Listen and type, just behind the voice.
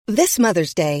This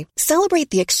Mother's Day, celebrate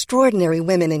the extraordinary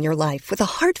women in your life with a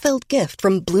heartfelt gift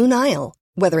from Blue Nile.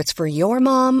 Whether it's for your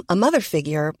mom, a mother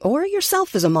figure, or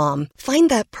yourself as a mom, find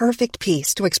that perfect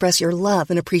piece to express your love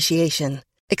and appreciation.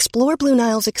 Explore Blue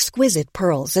Nile's exquisite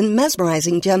pearls and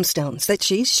mesmerizing gemstones that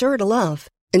she's sure to love.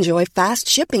 Enjoy fast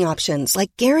shipping options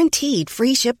like guaranteed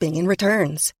free shipping and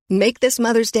returns. Make this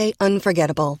Mother's Day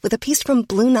unforgettable with a piece from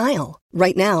Blue Nile.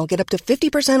 Right now, get up to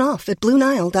 50% off at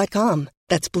BlueNile.com.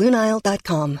 That's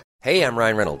BlueNile.com. Hey, I'm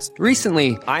Ryan Reynolds.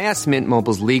 Recently, I asked Mint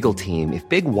Mobile's legal team if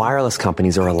big wireless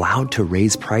companies are allowed to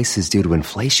raise prices due to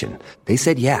inflation. They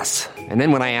said yes. And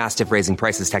then when I asked if raising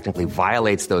prices technically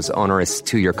violates those onerous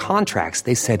two-year contracts,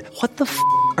 they said, "What the f***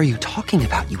 are you talking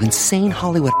about, you insane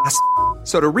Hollywood ass?"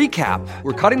 So to recap,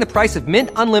 we're cutting the price of Mint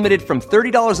Unlimited from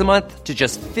 $30 a month to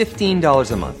just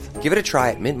 $15 a month. Give it a try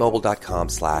at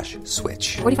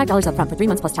mintmobile.com/switch. $45 up front for 3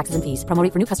 months plus taxes and fees. Promo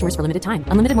rate for new customers for limited time.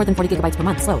 Unlimited more than 40 gigabytes per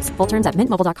month. Slows full terms at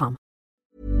mintmobile.com.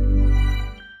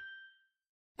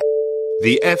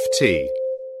 The FT.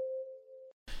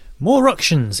 More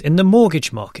ructions in the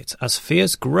mortgage market as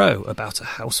fears grow about a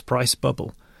house price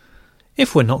bubble.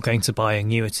 If we're not going to buy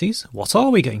annuities, what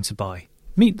are we going to buy?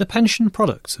 Meet the pension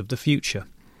products of the future.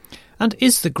 And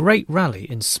is the great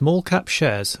rally in small cap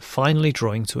shares finally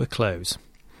drawing to a close?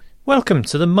 Welcome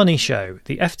to The Money Show,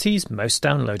 the FT's most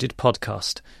downloaded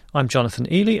podcast. I'm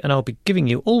Jonathan Ely and I'll be giving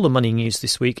you all the money news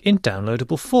this week in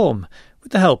downloadable form,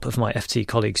 with the help of my FT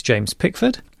colleagues James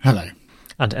Pickford. Hello.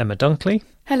 And Emma Dunkley.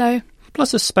 Hello.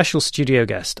 Plus a special studio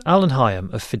guest, Alan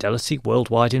Hyam of Fidelity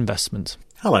Worldwide Investment.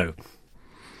 Hello.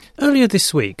 Earlier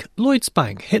this week, Lloyds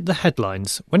Bank hit the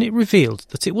headlines when it revealed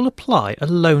that it will apply a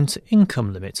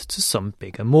loan-to-income limit to some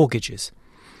bigger mortgages.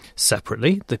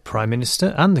 Separately, the Prime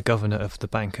Minister and the Governor of the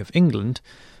Bank of England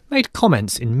made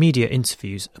comments in media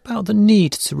interviews about the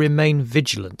need to remain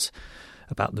vigilant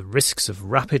about the risks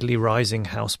of rapidly rising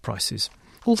house prices,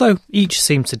 although each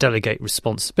seemed to delegate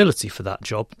responsibility for that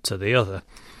job to the other.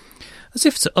 As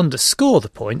if to underscore the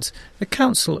point, the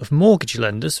Council of Mortgage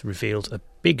Lenders revealed a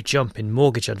big jump in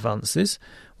mortgage advances,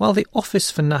 while the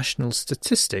Office for National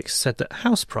Statistics said that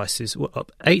house prices were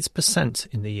up 8%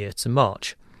 in the year to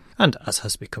March. And as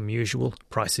has become usual,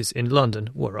 prices in London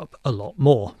were up a lot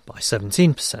more, by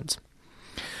 17%.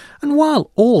 And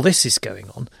while all this is going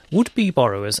on, would-be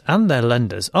borrowers and their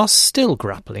lenders are still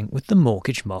grappling with the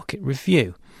Mortgage Market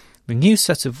Review, the new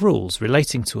set of rules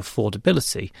relating to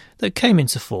affordability that came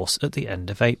into force at the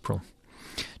end of April.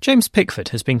 James Pickford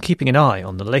has been keeping an eye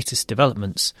on the latest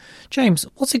developments. James,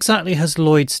 what exactly has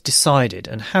Lloyds decided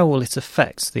and how will it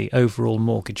affect the overall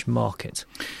mortgage market?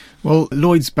 Well,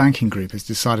 Lloyds Banking Group has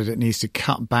decided it needs to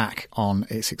cut back on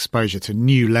its exposure to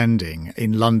new lending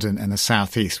in London and the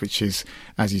South East, which is,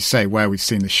 as you say, where we've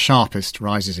seen the sharpest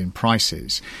rises in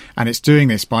prices. And it's doing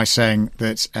this by saying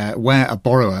that where a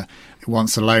borrower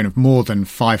wants a loan of more than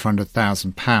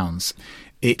 £500,000,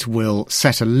 it will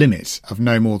set a limit of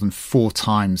no more than 4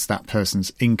 times that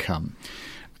person's income.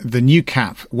 The new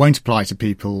cap won't apply to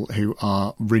people who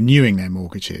are renewing their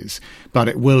mortgages, but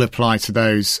it will apply to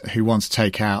those who want to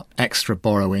take out extra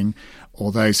borrowing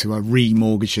or those who are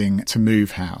remortgaging to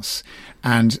move house.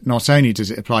 And not only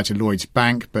does it apply to Lloyds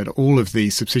Bank, but all of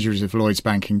the subsidiaries of Lloyds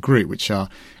Banking Group, which are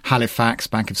Halifax,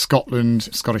 Bank of Scotland,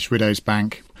 Scottish Widows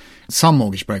Bank. Some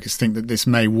mortgage brokers think that this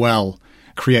may well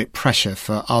create pressure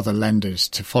for other lenders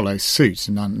to follow suit,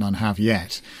 and none have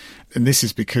yet. And this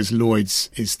is because Lloyds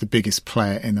is the biggest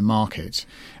player in the market.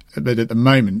 But at the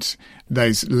moment,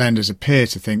 those lenders appear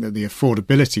to think that the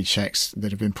affordability checks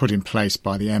that have been put in place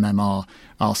by the MMR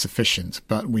are sufficient,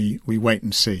 but we wait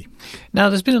and see. Now,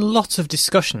 there's been a lot of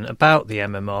discussion about the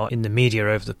MMR in the media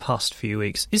over the past few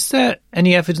weeks. Is there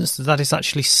any evidence that is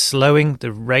actually slowing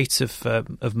the rate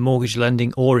of mortgage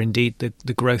lending or indeed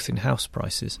the growth in house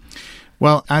prices?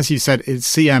 Well, as you said, it's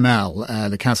CML,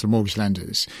 the Council of Mortgage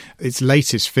Lenders. Its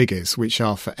latest figures, which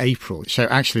are for April, show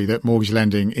actually that mortgage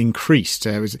lending increased.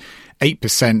 It was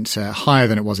 8% higher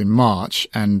than it was in March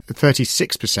and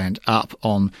 36% up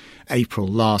on April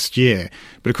last year.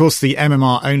 But of course, the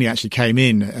MMR only actually came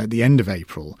in at the end of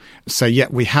April. So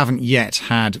yet we haven't yet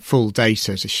had full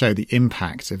data to show the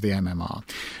impact of the MMR.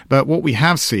 But what we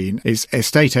have seen is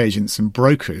estate agents and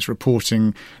brokers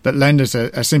reporting that lenders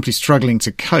are simply struggling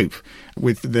to cope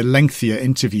with the lengthier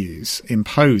interviews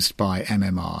imposed by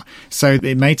MMR. So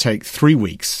it may take 3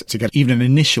 weeks to get even an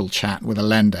initial chat with a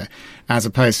lender, as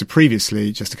opposed to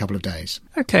previously just a couple of days.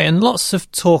 OK, and lots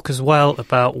of talk as well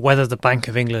about whether the Bank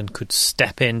of England could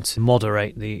step in to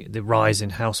moderate the rise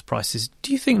in house prices.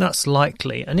 Do you think that's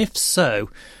likely? And if so,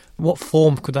 what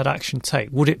form could that action take?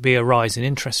 Would it be a rise in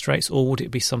interest rates or would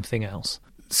it be something else?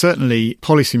 Certainly,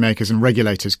 policymakers and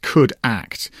regulators could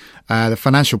act. The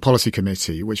Financial Policy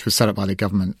Committee, which was set up by the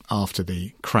government after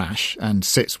the crash and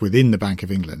sits within the Bank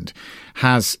of England,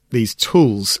 has these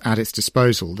tools at its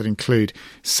disposal that include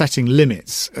setting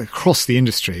limits across the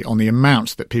industry on the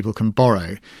amount that people can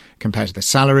borrow compared to their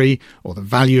salary or the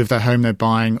value of their home they're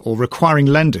buying, or requiring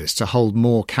lenders to hold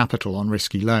more capital on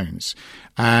risky loans.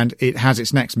 And it has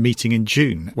its next meeting in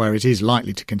June, where it is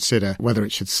likely to consider whether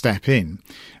it should step in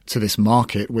to this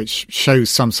market, which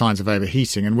shows some signs of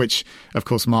overheating and which, of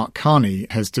course, Mark Carney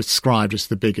has described as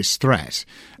the biggest threat.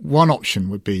 One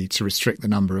option would be to restrict the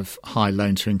number of high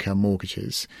loan-to-income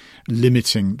mortgages,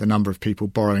 limiting the number of people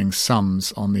borrowing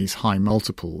sums on these high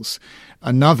multiples.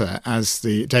 Another, as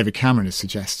David Cameron has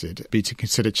suggested, be to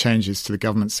consider changes to the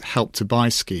government's Help to Buy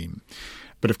scheme.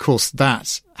 But of course,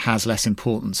 that has less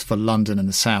importance for London and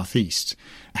the South East.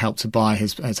 Help to Buy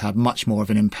has had much more of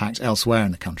an impact elsewhere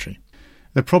in the country.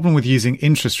 The problem with using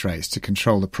interest rates to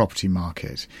control the property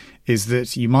market is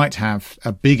that you might have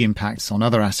a big impact on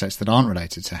other assets that aren't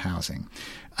related to housing,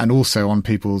 and also on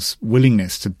people's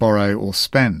willingness to borrow or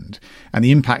spend. And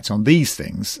the impact on these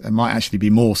things might actually be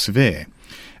more severe.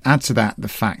 Add to that the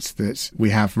fact that we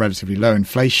have relatively low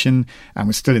inflation and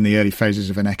we're still in the early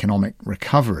phases of an economic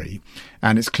recovery.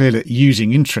 And it's clear that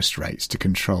using interest rates to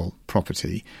control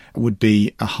property would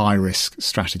be a high-risk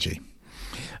strategy.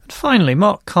 Finally,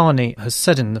 Mark Carney has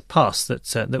said in the past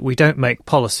that we don't make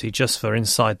policy just for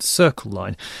inside the circle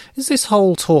line. Is this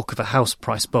whole talk of a house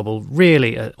price bubble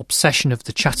really an obsession of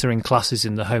the chattering classes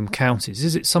in the home counties?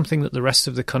 Is it something that the rest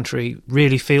of the country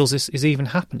really feels is even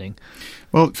happening?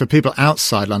 Well, for people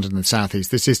outside London and the South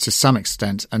East, this is to some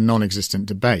extent a non-existent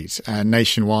debate.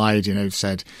 Nationwide,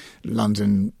 said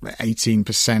London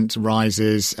 18%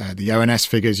 rises. The ONS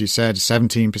figures, you said,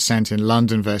 17% in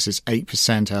London versus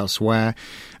 8% elsewhere.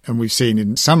 And we've seen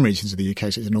in some regions of the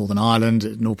UK, such as Northern Ireland,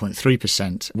 at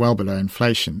 0.3%, well below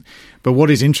inflation. But what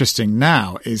is interesting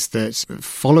now is that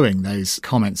following those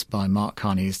comments by Mark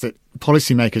Carney is that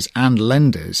policymakers and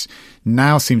lenders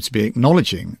now seem to be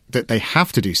acknowledging that they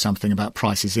have to do something about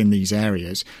prices in these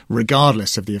areas,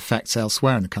 regardless of the effects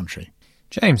elsewhere in the country.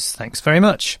 James, thanks very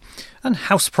much. And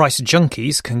house price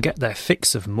junkies can get their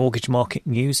fix of mortgage market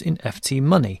news in FT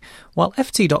Money, while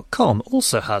FT.com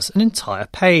also has an entire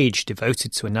page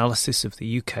devoted to analysis of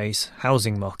the UK's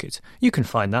housing market. You can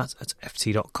find that at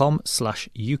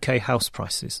ft.com/UK house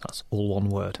prices. That's all one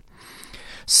word.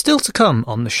 Still to come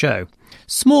on the show.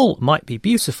 Small might be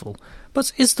beautiful,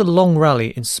 but is the long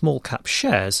rally in small cap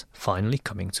shares finally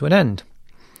coming to an end?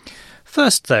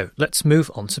 First, though, let's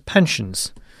move on to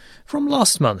pensions. From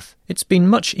last month, it's been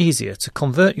much easier to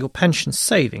convert your pension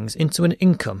savings into an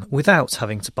income without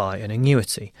having to buy an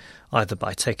annuity, either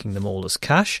by taking them all as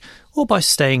cash or by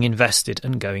staying invested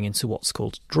and going into what's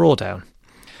called drawdown.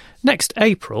 Next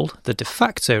April, the de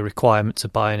facto requirement to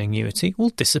buy an annuity will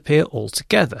disappear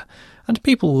altogether, and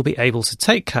people will be able to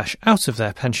take cash out of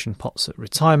their pension pots at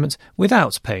retirement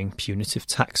without paying punitive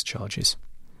tax charges.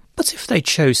 But if they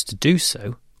chose to do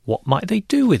so, what might they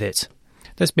do with it?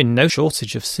 There's been no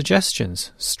shortage of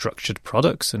suggestions. Structured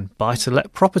products and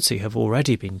buy-to-let property have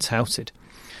already been touted.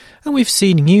 And we've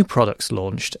seen new products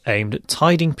launched aimed at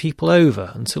tiding people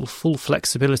over until full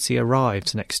flexibility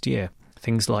arrives next year.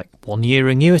 Things like one-year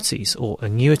annuities or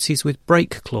annuities with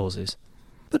break clauses.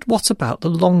 But what about the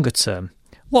longer term?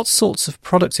 What sorts of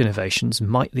product innovations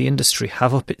might the industry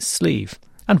have up its sleeve?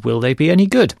 And will they be any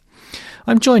good?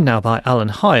 I'm joined now by Alan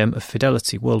Hyam of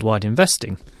Fidelity Worldwide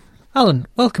Investing. Alan,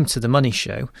 welcome to the Money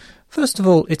Show. First of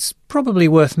all, it's probably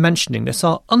worth mentioning that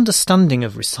our understanding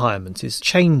of retirement is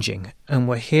changing, and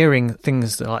we're hearing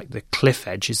things like the cliff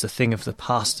edge is a thing of the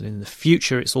past, and in the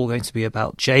future it's all going to be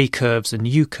about J-curves and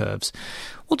U-curves.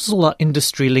 What does all that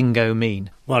industry lingo mean?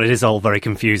 Well, it is all very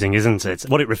confusing, isn't it?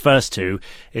 What it refers to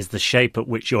is the shape at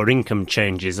which your income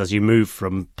changes as you move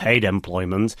from paid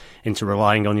employment into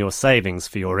relying on your savings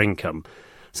for your income.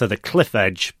 So the cliff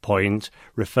edge point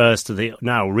refers to the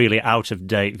now really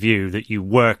out-of-date view that you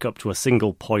work up to a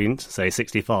single point, say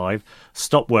 65,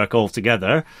 stop work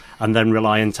altogether, and then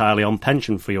rely entirely on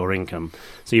pension for your income.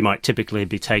 So you might typically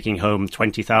be taking home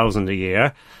 $20,000 a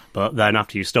year, but then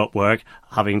after you stop work,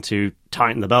 having to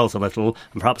tighten the belt a little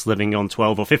and perhaps living on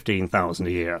 $12,000 or $15,000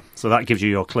 a year. So that gives you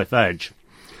your cliff edge.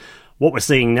 What we're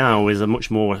seeing now is a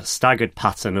much more staggered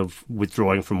pattern of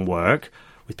withdrawing from work,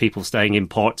 with people staying in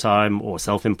part-time or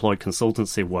self-employed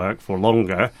consultancy work for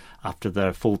longer after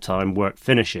their full-time work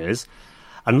finishes,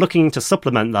 and looking to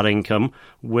supplement that income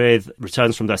with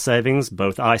returns from their savings,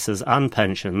 both ISAs and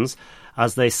pensions,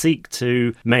 as they seek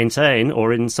to maintain,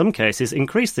 or in some cases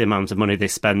increase the amount of money they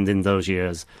spend in those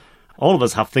years. All of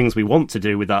us have things we want to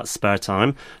do with that spare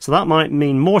time, so that might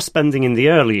mean more spending in the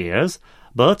early years,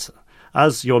 but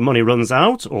As your money runs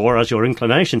out, or as your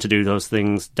inclination to do those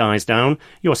things dies down,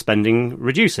 your spending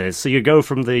reduces. So you go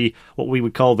from what we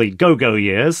would call the go-go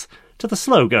years to the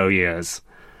slow-go years.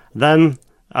 Then,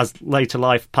 as later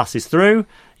life passes through,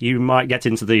 you might get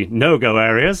into the no-go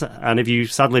areas, and if you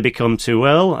sadly become too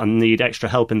ill and need extra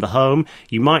help in the home,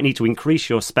 you might need to increase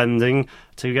your spending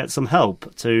to get some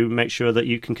help to make sure that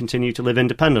you can continue to live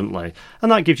independently.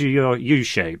 And that gives you your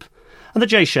U-shape. And the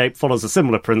J-shape follows a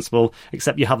similar principle,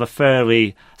 except you have a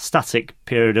fairly static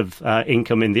period of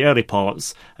income in the early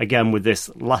parts, again with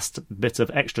this last bit of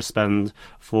extra spend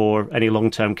for any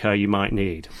long-term care you might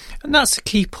need. And that's a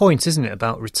key point, isn't it,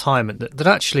 about retirement, that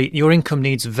actually your income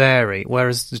needs vary,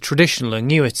 whereas the traditional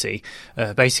annuity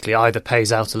basically either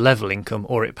pays out a level income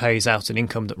or it pays out an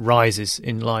income that rises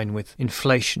in line with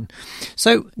inflation.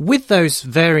 So with those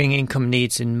varying income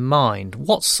needs in mind,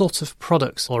 what sort of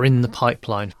products are in the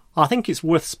pipeline? I think it's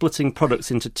worth splitting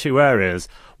products into two areas.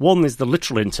 One is the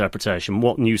literal interpretation,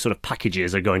 what new sort of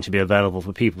packages are going to be available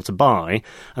for people to buy.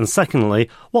 And secondly,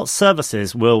 what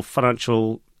services will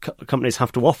financial companies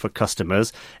have to offer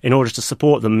customers in order to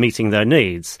support them meeting their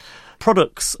needs.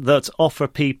 Products that offer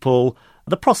people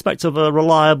the prospect of a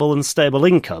reliable and stable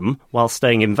income while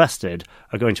staying invested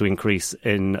are going to increase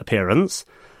in appearance.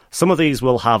 Some of these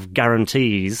will have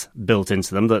guarantees built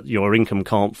into them that your income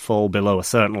can't fall below a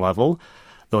certain level.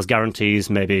 Those guarantees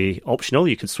may be optional,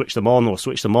 you could switch them on or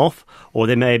switch them off, or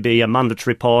they may be a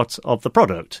mandatory part of the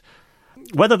product.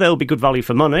 Whether they'll be good value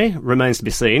for money remains to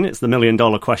be seen. It's the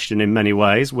million-dollar question in many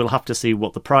ways. We'll have to see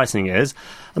what the pricing is.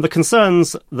 And the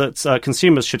concerns that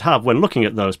consumers should have when looking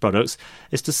at those products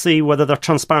is to see whether they're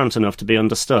transparent enough to be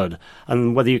understood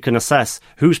and whether you can assess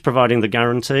who's providing the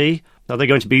guarantee, are they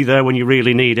going to be there when you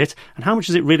really need it, and how much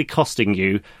is it really costing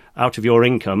you out of your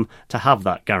income to have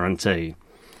that guarantee.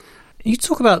 You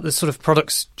talk about the sort of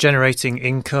products generating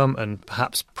income and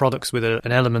perhaps products with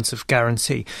an element of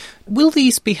guarantee. Will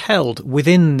these be held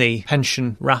within the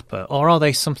pension wrapper, or are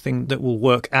they something that will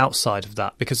work outside of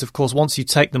that? Because, of course, once you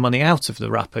take the money out of the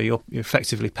wrapper, you're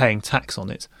effectively paying tax on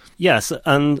it. Yes,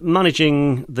 and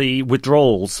managing the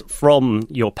withdrawals from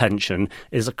your pension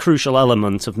is a crucial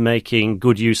element of making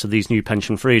good use of these new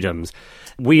pension freedoms.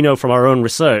 We know from our own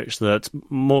research that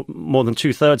more than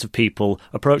two-thirds of people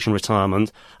approaching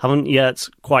retirement haven't yet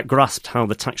quite grasped how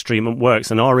the tax treatment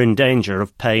works and are in danger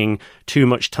of paying too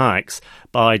much tax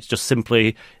by just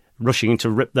simply rushing to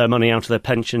rip their money out of their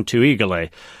pension too eagerly.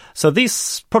 So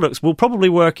these products will probably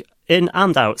work in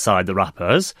and outside the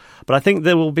wrappers, but I think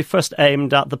they will be first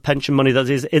aimed at the pension money that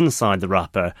is inside the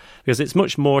wrapper, because it's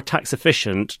much more tax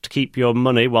efficient to keep your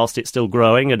money whilst it's still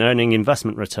growing and earning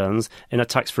investment returns in a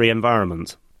tax-free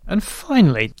environment. And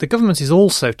finally, the government is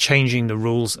also changing the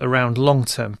rules around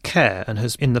long-term care and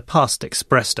has in the past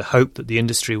expressed a hope that the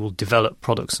industry will develop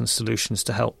products and solutions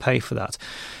to help pay for that.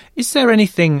 Is there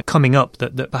anything coming up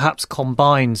that perhaps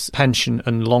combines pension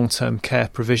and long-term care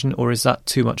provision, or is that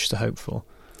too much to hope for?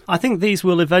 I think these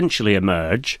will eventually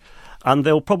emerge, and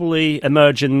they'll probably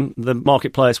emerge in the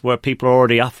marketplace where people are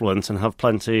already affluent and have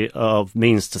plenty of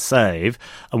means to save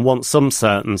and want some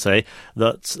certainty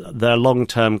that their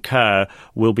long-term care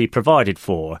will be provided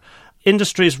for.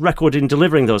 Industry's record in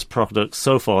delivering those products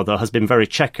so far, though, has been very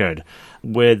checkered,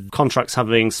 with contracts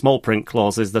having small print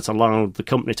clauses that allowed the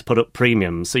company to put up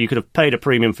premiums. So you could have paid a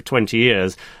premium for 20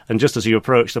 years, and just as you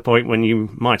approach the point when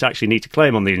you might actually need to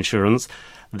claim on the insurance,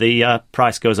 the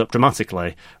price goes up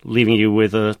dramatically, leaving you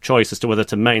with a choice as to whether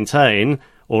to maintain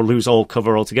or lose all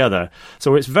cover altogether.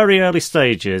 So it's very early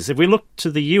stages. If we look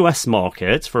to the US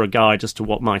market for a guide as to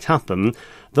what might happen,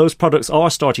 those products are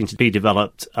starting to be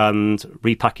developed and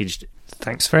repackaged.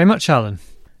 Thanks very much, Alan.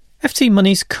 FT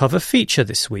Money's cover feature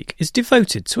this week is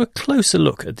devoted to a closer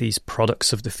look at these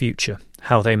products of the future,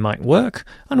 how they might work,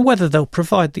 and whether they'll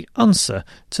provide the answer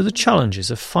to the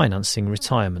challenges of financing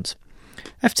retirement.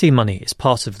 FT Money is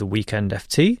part of the Weekend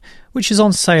FT, which is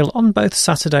on sale on both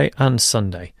Saturday and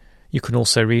Sunday. You can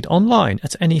also read online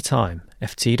at any time,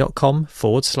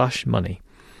 ft.com/money.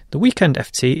 The Weekend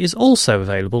FT is also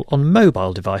available on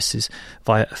mobile devices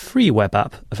via a free web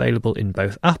app available in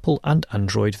both Apple and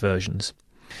Android versions.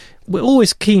 We're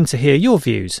always keen to hear your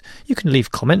views. You can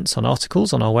leave comments on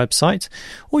articles on our website,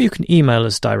 or you can email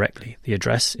us directly. The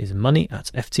address is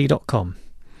money@ft.com.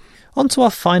 On to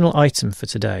our final item for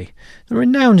today. The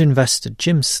renowned investor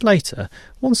Jim Slater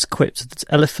once quipped that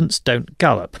elephants don't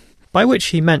gallop, by which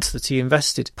he meant that he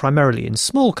invested primarily in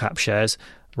small-cap shares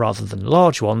rather than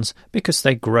large ones because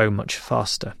they grow much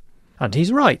faster. And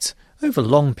he's right. Over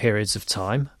long periods of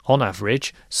time, on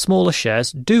average, smaller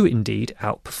shares do indeed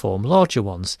outperform larger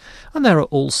ones, and there are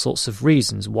all sorts of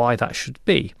reasons why that should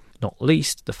be, not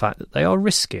least the fact that they are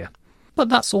riskier. But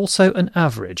that's also an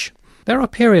average. There are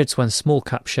periods when small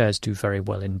cap shares do very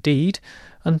well indeed,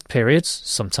 and periods,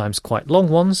 sometimes quite long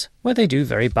ones, where they do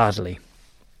very badly.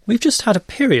 We've just had a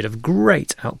period of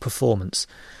great outperformance.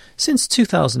 Since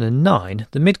 2009,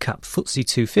 the mid-cap FTSE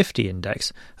 250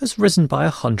 index has risen by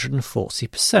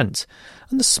 140%,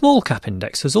 and the small-cap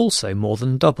index has also more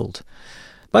than doubled.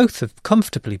 Both have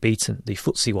comfortably beaten the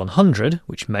FTSE 100,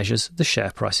 which measures the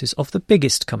share prices of the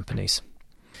biggest companies.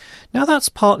 Now that's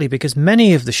partly because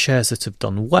many of the shares that have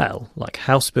done well, like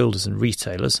house builders and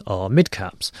retailers, are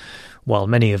mid-caps, while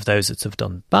many of those that have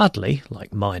done badly,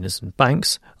 like miners and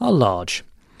banks, are large.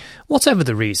 Whatever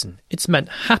the reason, it's meant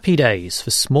happy days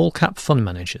for small-cap fund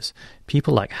managers.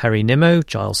 People like Harry Nimmo,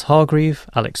 Giles Hargreave,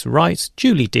 Alex Wright,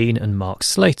 Julie Dean and Mark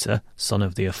Slater, son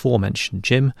of the aforementioned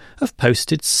Jim, have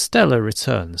posted stellar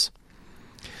returns.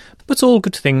 But all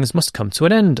good things must come to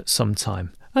an end at some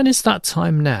time, and it's that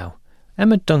time now.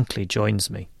 Emma Dunkley joins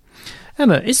me.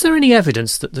 Emma, is there any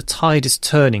evidence that the tide is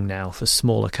turning now for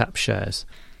smaller cap shares?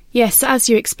 Yes, as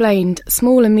you explained,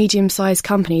 small and medium-sized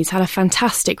companies had a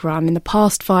fantastic run in the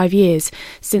past 5 years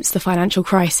since the financial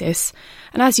crisis.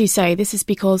 And as you say, this is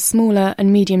because smaller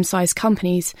and medium-sized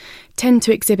companies tend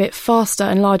to exhibit faster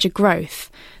and larger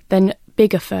growth than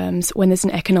bigger firms when there's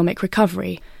an economic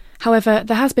recovery. However,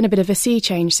 there has been a bit of a sea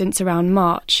change since around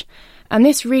March. And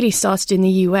this really started in the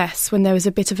US when there was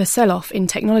a bit of a sell-off in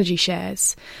technology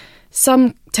shares.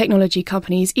 Some technology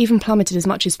companies even plummeted as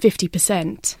much as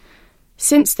 50%.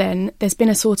 Since then, there's been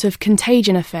a sort of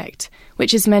contagion effect,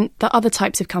 which has meant that other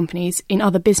types of companies in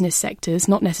other business sectors,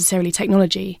 not necessarily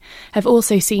technology, have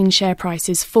also seen share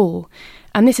prices fall.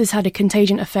 And this has had a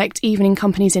contagion effect even in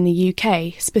companies in the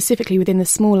UK, specifically within the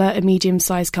smaller and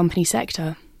medium-sized company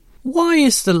sector. Why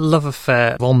is the love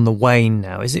affair on the wane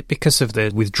now? Is it because of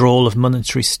the withdrawal of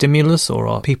monetary stimulus, or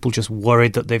are people just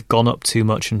worried that they've gone up too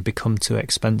much and become too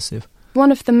expensive?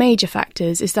 One of the major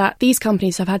factors is that these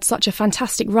companies have had such a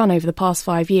fantastic run over the past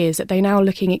 5 years that they're now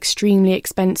looking extremely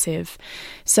expensive.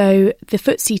 So the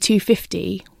FTSE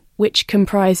 250, which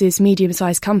comprises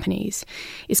medium-sized companies,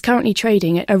 is currently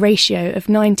trading at a ratio of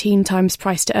 19 times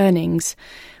price to earnings,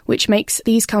 which makes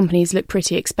these companies look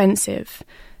pretty expensive.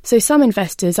 So some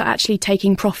investors are actually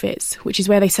taking profits, which is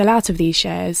where they sell out of these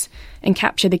shares and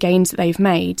capture the gains that they've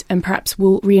made and perhaps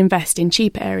will reinvest in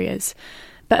cheaper areas.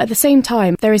 But at the same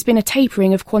time, there has been a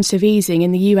tapering of quantitative easing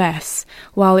in the US,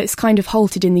 while it's kind of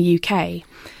halted in the UK.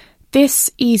 This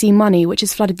easy money, which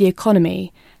has flooded the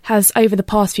economy, has over the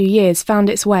past few years found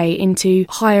its way into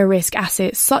higher risk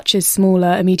assets such as smaller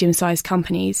and medium-sized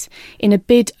companies in a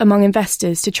bid among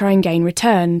investors to try and gain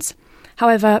returns.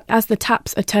 However, as the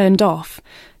taps are turned off,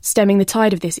 stemming the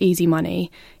tide of this easy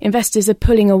money, investors are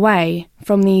pulling away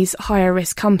from these higher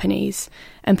risk companies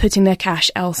and putting their cash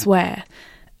elsewhere.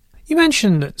 You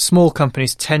mentioned that small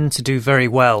companies tend to do very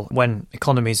well when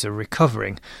economies are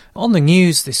recovering. On the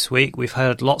news this week, we've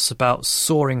heard lots about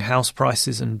soaring house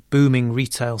prices and booming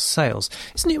retail sales.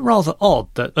 Isn't it rather odd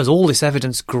that as all this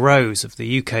evidence grows of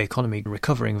the UK economy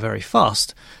recovering very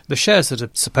fast, the shares that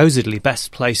are supposedly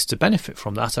best placed to benefit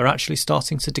from that are actually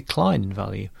starting to decline in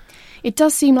value? It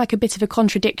does seem like a bit of a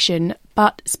contradiction,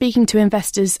 but speaking to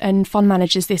investors and fund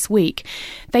managers this week,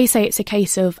 they say it's a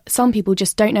case of some people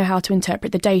just don't know how to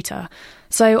interpret the data.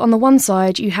 So on the one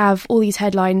side, you have all these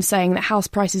headlines saying that house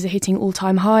prices are hitting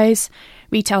all-time highs,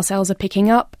 retail sales are picking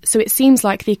up, so it seems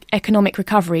like the economic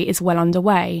recovery is well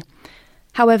underway.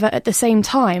 However, at the same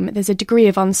time, there's a degree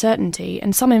of uncertainty,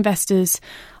 and some investors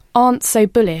aren't so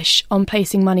bullish on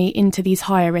placing money into these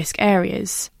higher risk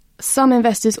areas. Some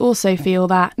investors also feel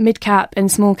that mid-cap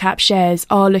and small-cap shares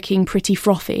are looking pretty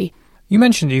frothy. You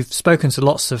mentioned you've spoken to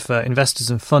lots of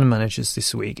investors and fund managers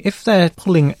this week. If they're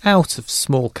pulling out of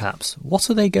small caps,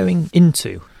 what are they going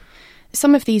into?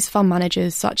 Some of these fund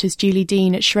managers, such as Julie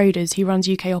Dean at Schroders, who runs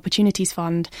UK Opportunities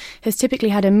Fund, has typically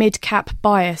had a mid-cap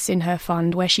bias in her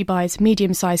fund where she buys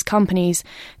medium-sized companies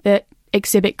that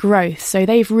exhibit growth. So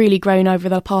they've really grown over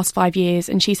the past 5 years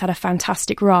and she's had a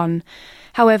fantastic run.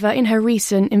 However, in her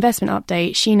recent investment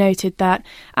update, she noted that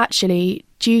actually,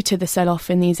 due to the sell-off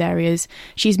in these areas,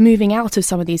 she's moving out of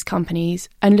some of these companies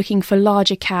and looking for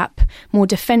larger cap, more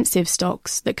defensive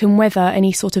stocks that can weather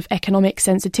any sort of economic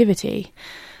sensitivity.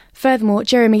 Furthermore,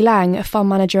 Jeremy Lang, a fund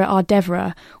manager at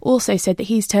Ardevra, also said that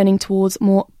he's turning towards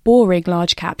more boring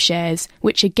large cap shares,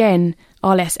 which again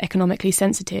are less economically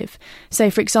sensitive.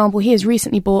 So, for example, he has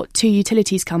recently bought 2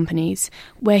 utilities companies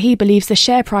where he believes the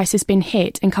share price has been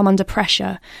hit and come under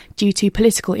pressure due to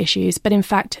political issues, but in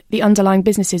fact the underlying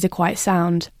businesses are quite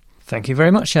sound. Thank you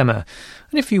very much, Emma.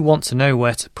 And if you want to know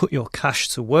where to put your cash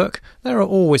to work, there are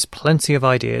always plenty of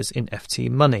ideas in FT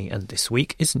Money, and this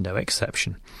week is no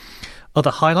exception.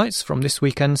 Other highlights from this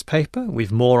weekend's paper,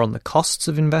 we've more on the costs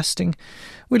of investing.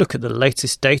 We look at the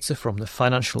latest data from the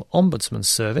Financial Ombudsman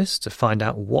Service to find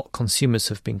out what consumers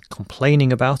have been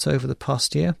complaining about over the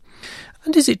past year.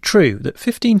 And is it true that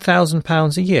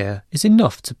 £15,000 a year is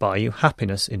enough to buy you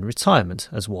happiness in retirement,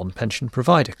 as one pension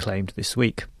provider claimed this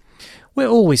week? We're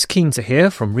always keen to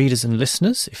hear from readers and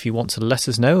listeners. If you want to let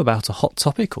us know about a hot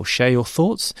topic or share your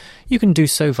thoughts, you can do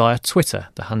so via Twitter.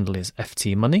 The handle is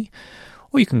FTMoney.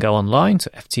 Or you can go online to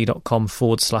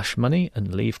ft.com/money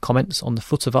and leave comments on the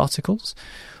foot of articles.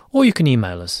 Or you can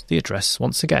email us. The address,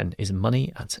 once again, is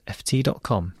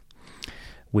money@ft.com.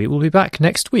 We will be back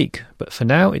next week, but for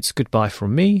now it's goodbye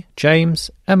from me,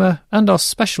 James, Emma, and our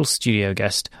special studio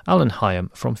guest, Alan Hyam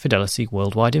from Fidelity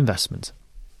Worldwide Investment.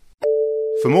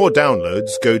 For more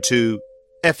downloads, go to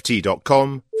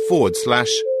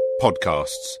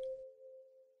ft.com/podcasts.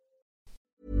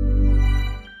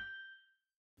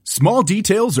 Small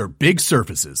details are big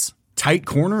surfaces. Tight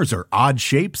corners are odd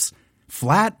shapes.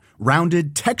 Flat,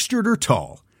 rounded, textured, or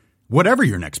tall. Whatever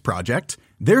your next project,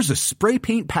 there's a spray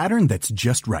paint pattern that's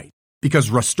just right. Because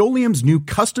Rust-Oleum's new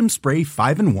Custom Spray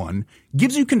 5-in-1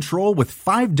 gives you control with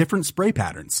 5 different spray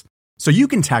patterns. So you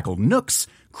can tackle nooks,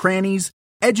 crannies,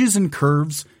 edges, and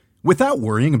curves without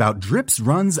worrying about drips,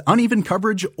 runs, uneven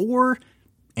coverage, or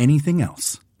anything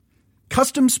else.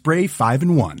 Custom Spray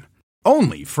 5-in-1.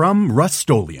 Only from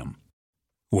Rust-Oleum.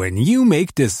 When you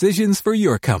make decisions for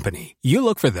your company, you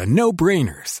look for the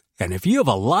no-brainers. And if you have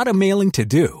a lot of mailing to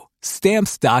do,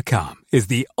 Stamps.com is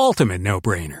the ultimate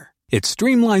no-brainer. It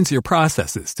streamlines your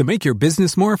processes to make your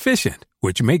business more efficient,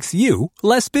 which makes you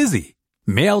less busy.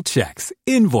 Mail checks,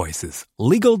 invoices,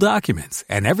 legal documents,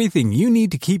 and everything you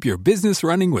need to keep your business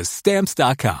running with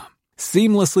Stamps.com.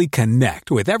 Seamlessly connect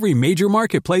with every major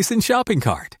marketplace and shopping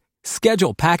cart.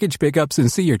 Schedule package pickups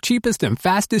and see your cheapest and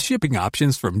fastest shipping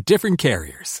options from different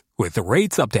carriers, with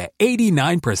rates up to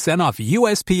 89% off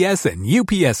USPS and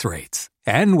UPS rates.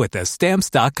 And with the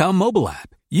Stamps.com mobile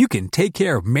app, you can take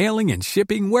care of mailing and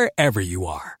shipping wherever you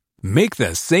are. Make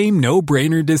the same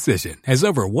no-brainer decision as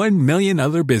over 1 million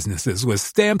other businesses with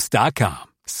Stamps.com.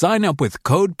 Sign up with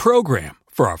code PROGRAM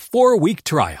for a 4-week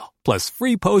trial, plus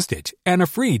free postage and a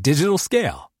free digital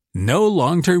scale. No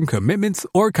long-term commitments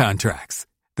or contracts.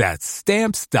 That's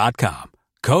Stamps.com.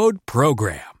 Code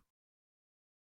PROGRAM.